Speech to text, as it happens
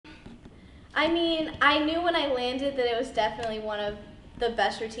I mean, I knew when I landed that it was definitely one of the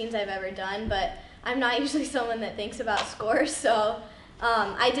best routines I've ever done, but I'm not usually someone that thinks about scores, so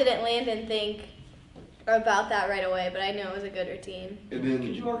I didn't land and think about that right away, but I knew it was a good routine. And then,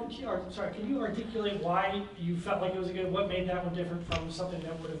 can you articulate why you felt like it was a good? What made that one different from something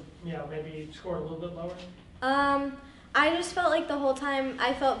that would have, maybe scored a little bit lower? I just felt like the whole time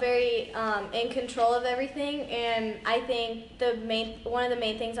I felt very in control of everything, and I think one of the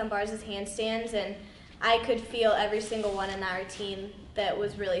main things on bars is handstands, and I could feel every single one in that routine that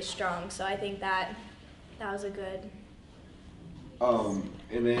was really strong. So I think that was a good.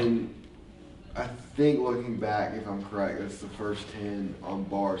 And then I think looking back, if I'm correct, that's the first 10 on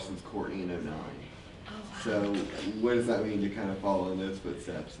bars since Courtney in 09. Oh, wow. So what does that mean to kind of follow in those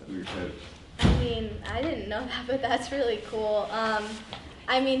footsteps of your coach? I mean, I didn't know that, but that's really cool.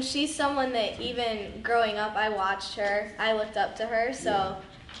 I mean, she's someone that even growing up, I watched her. I looked up to her. So, yeah.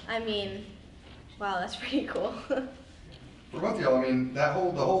 I mean, wow, that's pretty cool. What about y'all? I mean, the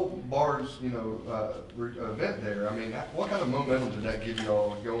whole bars, event there. I mean, what kind of momentum did that give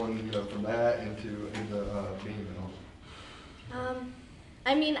y'all going, from that into being involved?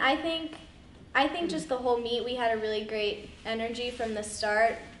 I mean, I think just the whole meet, we had a really great energy from the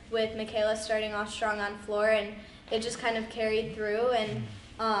start, with Michaela starting off strong on floor, and it just kind of carried through, and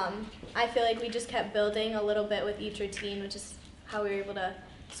I feel like we just kept building a little bit with each routine, which is how we were able to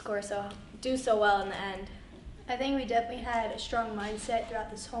do so well in the end. I think we definitely had a strong mindset throughout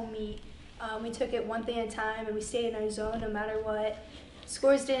this whole meet. We took it one thing at a time, and we stayed in our zone no matter what.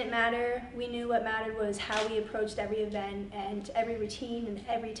 Scores didn't matter. We knew what mattered was how we approached every event and every routine and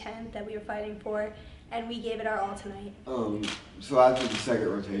every 10th that we were fighting for, and we gave it our all tonight. So after the second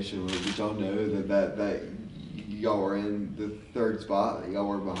rotation, did y'all know that y'all were in the third spot, that y'all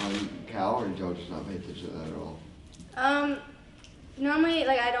were behind Cal, or did y'all just not pay attention to that at all? Normally,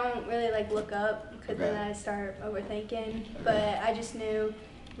 I don't really look up, because then I start overthinking. Okay. But I just knew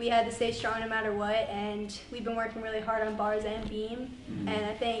we had to stay strong no matter what, and we've been working really hard on bars and beam. Mm-hmm. And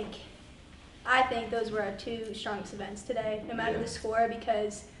I think those were our two strongest events today, no matter the score,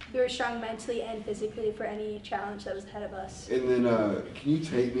 because we were strong mentally and physically for any challenge that was ahead of us. And then, can you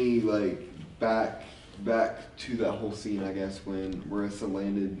take me back to that whole scene, I guess, when Marissa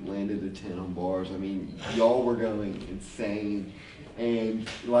landed a 10 on bars? I mean, y'all were going insane, and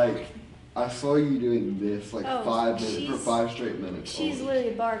I saw you doing this 5 minutes for 5 straight minutes. She's literally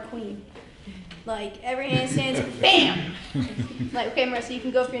a bar queen. Every handstand's bam! Okay, Marissa, you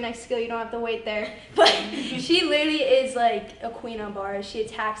can go for your next skill. You don't have to wait there. But she literally is a queen on bars. She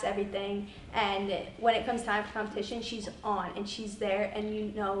attacks everything. And when it comes time for competition, she's on and she's there.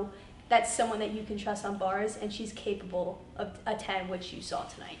 And that's someone that you can trust on bars. And she's capable of a 10, which you saw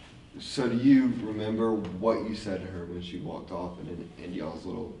tonight. So do you remember what you said to her when she walked off in y'all's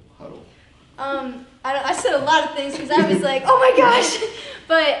little huddle? I said a lot of things because I was oh my gosh.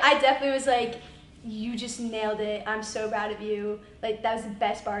 But I definitely was you just nailed it. I'm so proud of you. That was the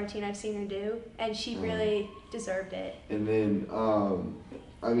best bar routine I've seen her do, and she really deserved it. And then,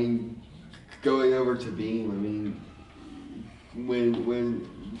 I mean, going over to beam, I mean, when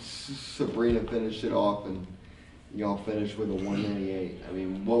Sabrina finished it off and y'all finished with a 198, I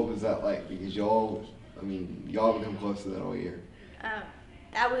mean, what was that like? Because y'all become close to that all year.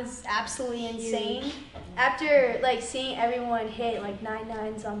 That was absolutely insane. After seeing everyone hit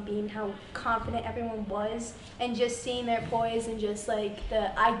 9.9s on beam, how confident everyone was, and just seeing their poise and just the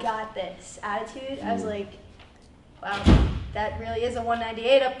 "I got this" attitude, I was wow, that really is a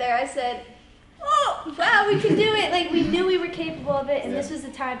 198 up there. I said, oh wow, we can do it. We knew we were capable of it, and this was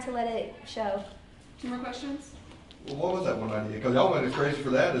the time to let it show. 2 more questions? Well, what was that 198? Because y'all went as crazy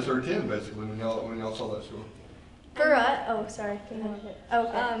for that as her 10, basically, when y'all saw that score. For us, sorry.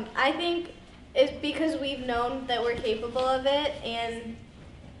 Okay. I think it's because we've known that we're capable of it, and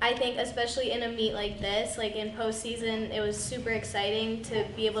I think especially in a meet like this, in postseason, it was super exciting to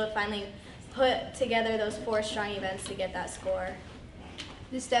be able to finally put together those 4 strong events to get that score.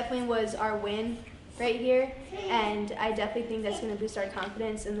 This definitely was our win right here, and I definitely think that's going to boost our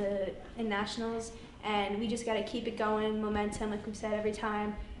confidence in nationals. And we just got to keep it going, momentum, like we said every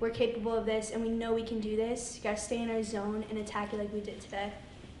time. We're capable of this, and we know we can do this. Got to stay in our zone and attack it like we did today.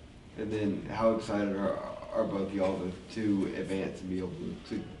 And then, how excited are both y'all to advance and be able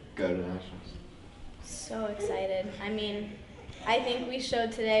to go to nationals? So excited. I mean, I think we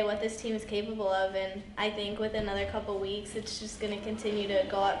showed today what this team is capable of, and I think with another couple weeks, it's just going to continue to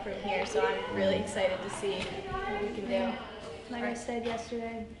go up from here. So I'm really excited to see what we can do. Like I said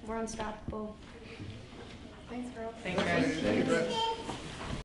yesterday, we're unstoppable. Thanks, girls. Thanks, guys. Thank you.